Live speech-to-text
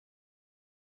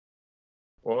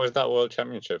What was that World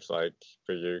Championships like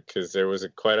for you? Because there was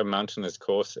quite a mountainous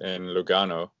course in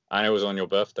Lugano, and it was on your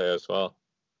birthday as well.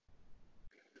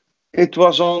 It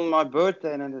was on my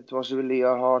birthday, and it was really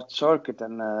a hard circuit.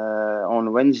 And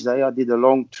on Wednesday, I did a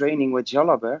long training with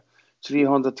Jalabert,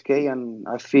 300k, and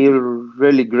I feel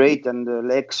really great, and the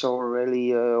legs are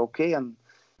really okay. And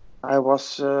I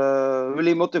was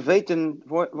really motivate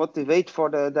for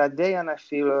that day, and I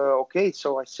feel okay.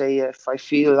 So I say, if I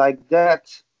feel like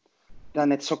that,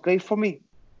 then it's okay for me.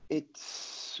 It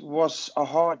was a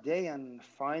hard day, and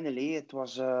finally, it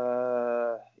was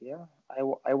I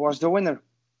was the winner.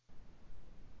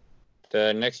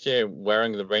 The next year,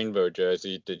 wearing the rainbow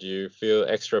jersey, did you feel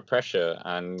extra pressure?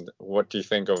 And what do you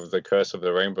think of the curse of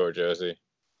the rainbow jersey?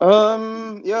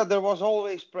 There was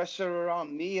always pressure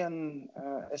around me, and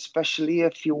especially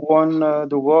if you won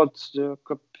the World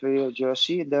Cup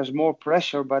jersey, there's more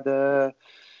pressure. But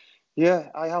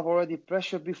I have already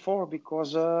pressure before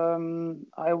because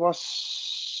I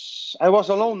was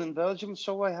alone in Belgium,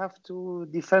 so I have to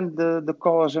defend the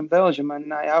cause in Belgium,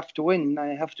 and I have to win.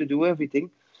 I have to do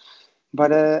everything.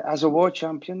 But as a world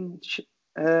champion,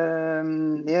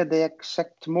 they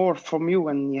accept more from you,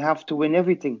 and you have to win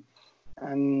everything.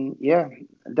 And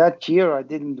that year I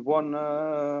didn't won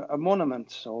a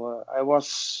monument, so I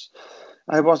was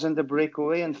in the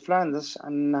breakaway in Flanders,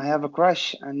 and I have a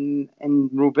crash. And in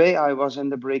Roubaix I was in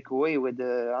the breakaway with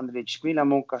André Schmil and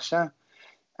Moncassin,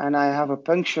 and I have a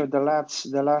puncture the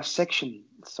last section.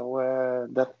 So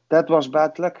that was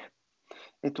bad luck.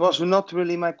 It was not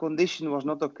really, my condition was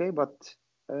not okay, but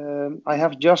I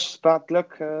have just bad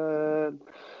luck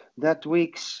that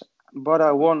weeks. But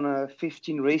I won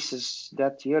 15 races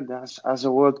that year as a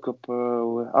World Cup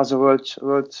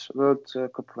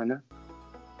Cup winner.